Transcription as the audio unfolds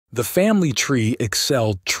The Family Tree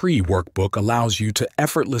Excel Tree Workbook allows you to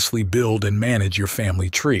effortlessly build and manage your family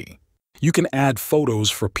tree. You can add photos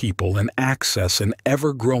for people and access an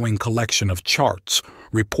ever-growing collection of charts,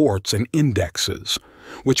 reports, and indexes,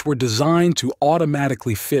 which were designed to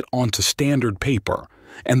automatically fit onto standard paper,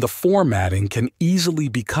 and the formatting can easily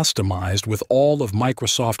be customized with all of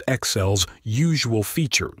Microsoft Excel's usual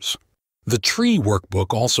features. The Tree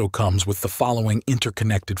Workbook also comes with the following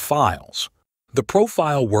interconnected files. The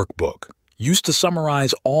Profile Workbook, used to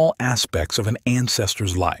summarize all aspects of an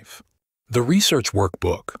ancestor's life. The Research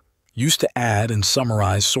Workbook, used to add and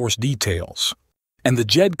summarize source details. And the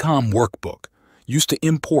GEDCOM Workbook, used to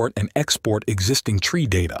import and export existing tree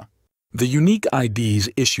data. The unique IDs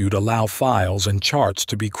issued allow files and charts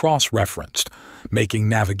to be cross-referenced, making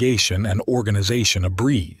navigation and organization a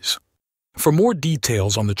breeze. For more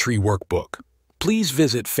details on the Tree Workbook, please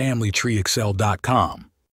visit FamilyTreeExcel.com.